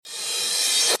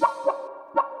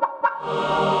The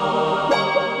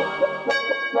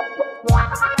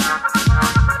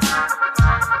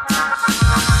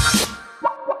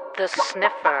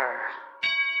Sniffer.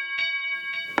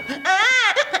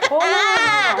 Hold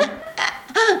on.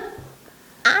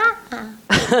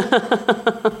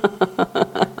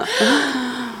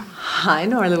 Hi,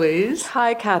 Nora Louise.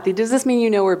 Hi, Cathi. Does this mean you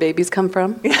know where babies come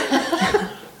from?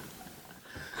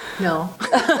 No.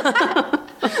 But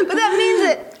that means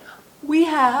that we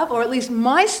have, or at least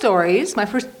my stories, my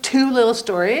first two little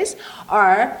stories,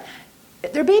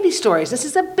 they're baby stories. This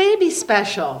is a baby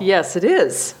special. Yes, it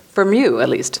is. From you, at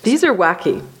least. These are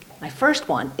wacky. My first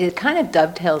one, it kind of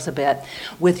dovetails a bit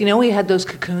with, we had those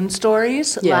cocoon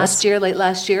stories late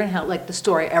last year, and how like the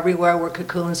story everywhere were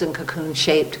cocoons and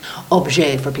cocoon-shaped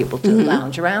objets for people to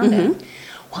lounge around in.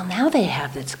 Well, now they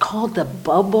have, it's called the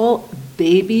bubble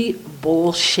baby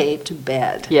bowl-shaped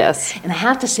bed. Yes. And I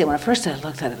have to say, when I first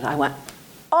looked at it, I went,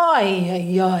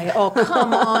 oh,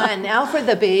 come on, now for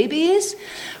the babies?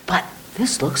 But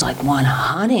this looks like one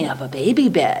honey of a baby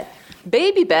bed.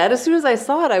 Baby bed. As soon as I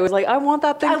saw it, I was like, I want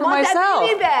that thing for myself. I want that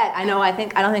baby bed. I know.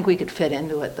 I don't think we could fit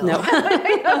into it though. No,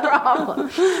 no problem.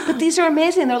 But these are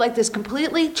amazing. They're like this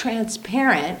completely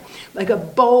transparent, like a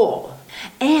bowl,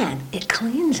 and it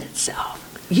cleans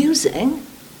itself using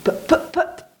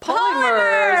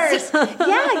polymers.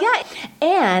 Yeah.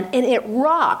 And it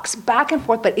rocks back and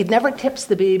forth, but it never tips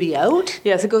the baby out.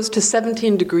 Yes, it goes to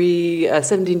 17 degree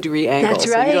angle. That's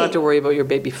right. So you don't have to worry about your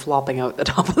baby flopping out the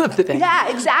top of the thing. Yeah,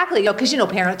 exactly. Because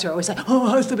parents are always like, "Oh,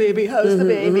 how's the baby? How's the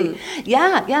baby?"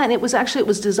 Yeah. And it was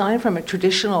designed from a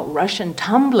traditional Russian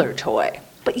tumbler toy.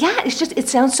 But yeah, it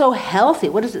sounds so healthy.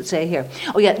 What does it say here?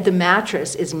 Oh yeah, the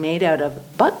mattress is made out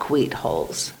of buckwheat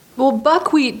hulls. Well,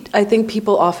 buckwheat, I think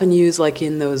people often use like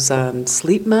in those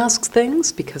sleep masks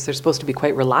things because they're supposed to be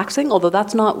quite relaxing, although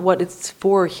that's not what it's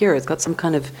for here. It's got some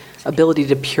kind of ability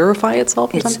to purify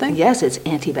itself or something. Yes, it's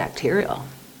antibacterial.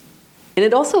 And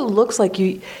it also looks like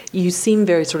you seem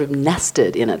very sort of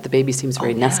nested in it. The baby seems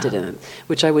very nested in it,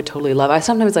 which I would totally love. I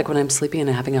sometimes, like when I'm sleeping and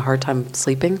I'm having a hard time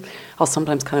sleeping, I'll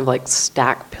sometimes kind of like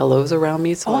stack pillows around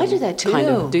me. So I do that too. Kind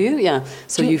of, do you? Yeah.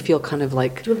 So you feel kind of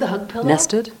like... Do you have the hug pillow?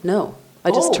 Nested? No. I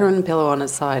just turn the pillow on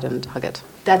its side and hug it.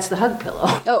 That's the hug pillow.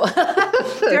 Oh.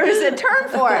 There is a term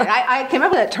for it. I came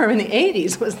up with that term in the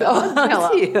 80s, was the hug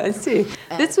pillow. I see.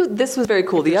 This was very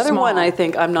cool. The other one, I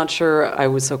think, I'm not sure I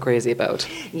was so crazy about.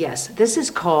 Yes, this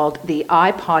is called the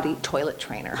iPotty toilet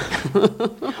trainer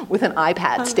with an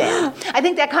iPad stand. I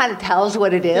think that kind of tells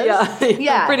what it is.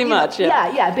 Yeah, pretty much.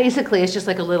 Yeah. Basically, it's just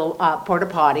like a little porta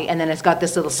potty, and then it's got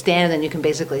this little stand, and then you can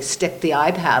basically stick the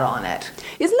iPad on it.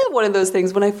 Isn't that one of those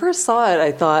things? When I first saw it,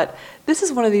 I thought, this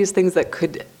is one of these things that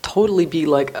could totally be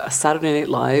like a Saturday Night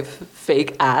Live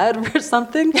fake ad or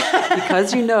something,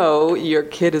 because your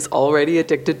kid is already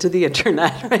addicted to the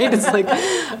internet, right? It's like,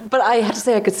 but I have to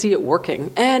say I could see it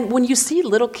working. And when you see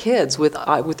little kids with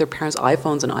their parents'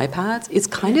 iPhones and iPads, it's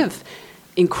kind of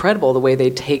incredible the way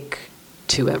they take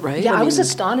to it, right? Yeah, I was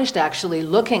astonished actually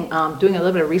looking, doing a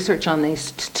little bit of research on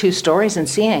these two stories and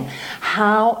seeing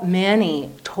how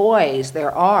many toys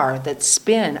there are that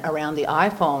spin around the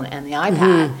iPhone and the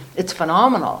iPad. It's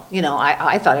phenomenal.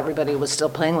 I thought everybody was still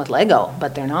playing with Lego,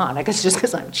 but they're not. I guess just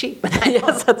because I'm cheap.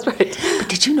 Yes, that's right. But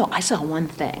did you know, I saw one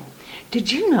thing.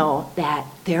 Did you know that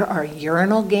there are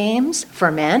urinal games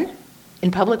for men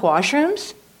in public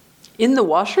washrooms? In the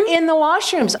washroom? In the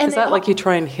washrooms. Is that like you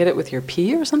try and hit it with your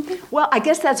pee or something? Well, I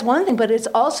guess that's one thing, but it's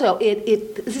also,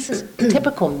 this is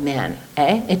typical men,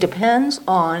 eh? It depends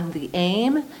on the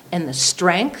aim and the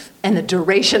strength and the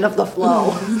duration of the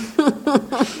flow.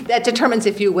 That determines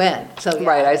if you win. So yeah,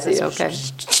 right, I see, okay.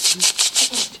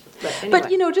 But, anyway.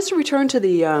 But just to return to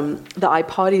the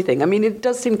iPotty thing, I mean, it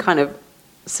does seem kind of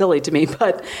silly to me,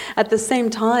 but at the same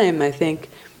time, I think,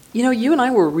 you and I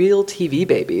were real TV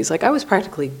babies. Like, I was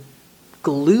practically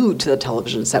glued to the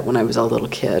television set when I was a little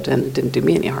kid, and it didn't do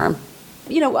me any harm.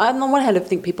 On the one hand, I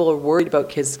think people are worried about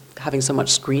kids having so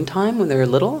much screen time when they're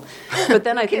little, but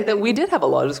then I think that we did have a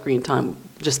lot of screen time,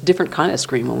 just different kind of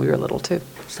screen when we were little too.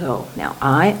 So now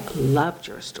I loved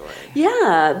your story.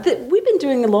 Yeah, we've been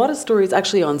doing a lot of stories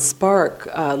actually on Spark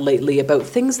lately about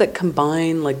things that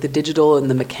combine like the digital and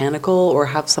the mechanical, or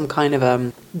have some kind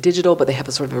of digital, but they have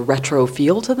a sort of a retro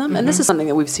feel to them. Mm-hmm. And this is something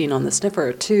that we've seen on the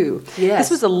Sniffer too. Yes.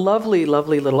 This was a lovely,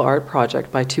 lovely little art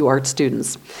project by two art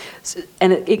students.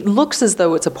 And it looks as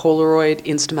though it's a Polaroid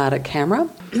Instamatic camera.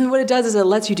 What it does is it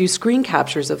lets you do screen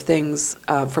captures of things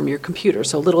from your computer.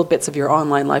 So little bits of your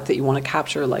online life that you want to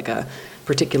capture, like a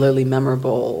particularly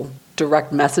memorable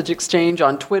direct message exchange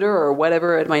on Twitter or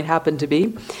whatever it might happen to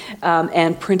be,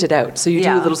 and print it out. So you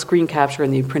do a little screen capture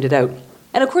and you print it out.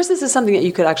 And of course, this is something that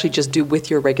you could actually just do with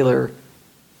your regular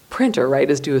printer, right?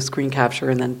 Is do a screen capture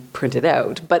and then print it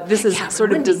out. But this is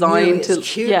sort of designed to,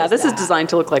 this is designed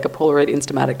to look like a Polaroid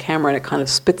Instamatic camera, and it kind of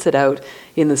spits it out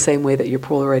in the same way that your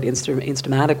Polaroid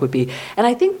Instamatic would be. And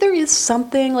I think there is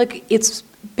something, like, it's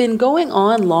been going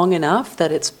on long enough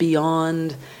that it's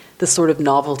beyond the sort of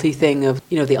novelty thing of,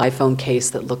 you know, the iPhone case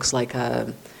that looks like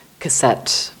a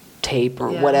cassette tape or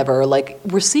whatever. Like,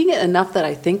 we're seeing it enough that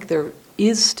I think there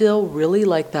is still really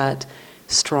like that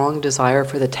strong desire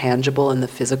for the tangible and the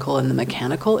physical and the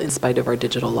mechanical in spite of our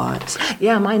digital lives.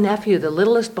 Yeah, my nephew, the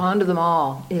littlest bond of them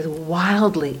all, is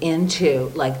wildly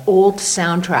into like old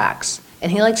soundtracks.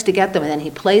 And he likes to get them, and then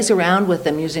he plays around with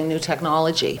them using new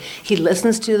technology. He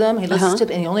listens to them, and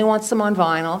he only wants them on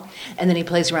vinyl, and then he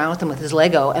plays around with them with his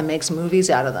Lego and makes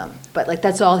movies out of them. But like,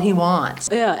 that's all he wants.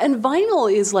 Yeah, and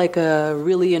vinyl is like a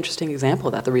really interesting example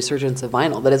of that, the resurgence of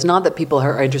vinyl. That it's not that people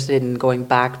are interested in going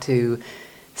back to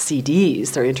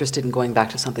CDs, they're interested in going back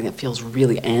to something that feels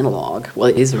really analog. Well,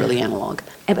 it is really analog.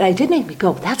 But it did make me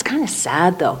go, that's kind of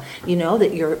sad though, you know,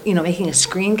 that you're, you know, making a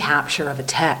screen capture of a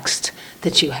text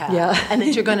that you have. Yeah. And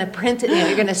that you're going to print it, you know,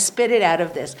 you're going to spit it out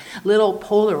of this little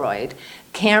Polaroid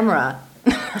camera.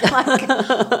 Like,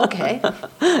 okay.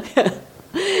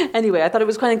 Anyway, I thought it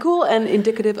was kind of cool and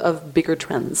indicative of bigger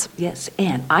trends. Yes,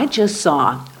 and I just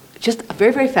saw, just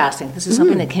very, very fascinating. This is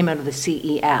something that came out of the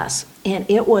CES. And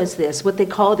it was this, what they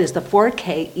call it is the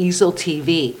 4K easel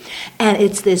TV. And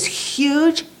it's this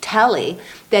huge telly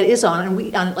that is on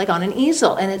an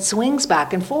easel, and it swings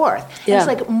back and forth. Yeah. And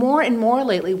it's like more and more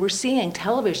lately we're seeing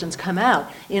televisions come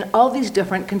out in all these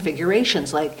different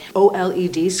configurations, like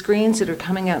OLED screens that are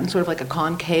coming out in sort of like a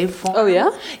concave form. Oh, yeah?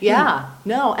 Yeah.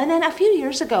 No. And then a few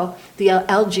years ago, the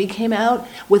LG came out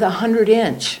with a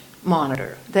 100-inch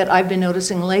monitor that I've been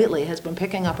noticing lately has been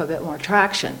picking up a bit more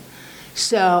traction.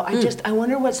 So I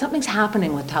wonder what something's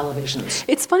happening with televisions.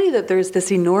 It's funny that there's this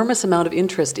enormous amount of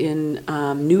interest in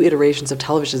new iterations of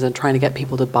televisions and trying to get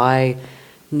people to buy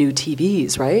new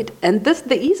TVs, right? And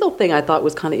the easel thing I thought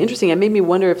was kind of interesting. It made me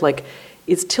wonder if, like,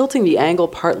 it's tilting the angle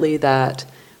partly that,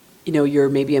 you know, you're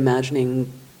maybe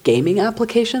imagining gaming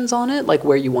applications on it, like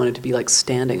where you want it to be like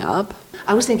standing up.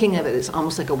 I was thinking of it as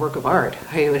almost like a work of art,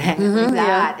 how you would hang it like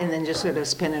that and then just sort of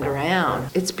spin it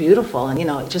around. It's beautiful, and you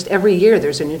know, just every year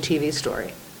there's a new TV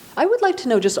story. I would like to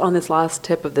know, just on this last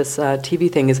tip of this TV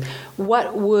thing, is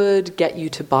what would get you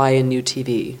to buy a new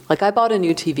TV? Like, I bought a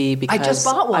new TV because I just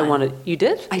bought one. I wanted. You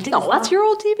did? I did. No, that's your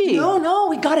old TV. No,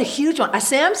 we got a huge one, a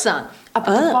Samsung, up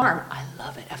at the farm. I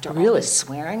love it. After all this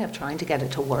swearing of trying to get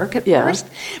it to work at first,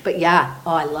 but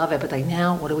I love it. But like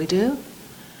now, what do?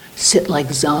 Sit like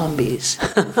zombies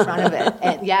in front of it,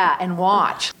 and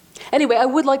watch. Anyway, I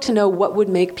would like to know what would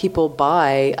make people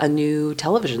buy a new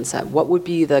television set. What would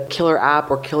be the killer app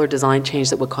or killer design change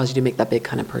that would cause you to make that big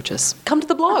kind of purchase? Come to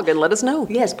the blog and let us know.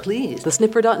 Yes, please.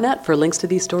 TheSniffer.net for links to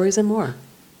these stories and more.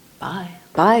 Bye.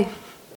 Bye.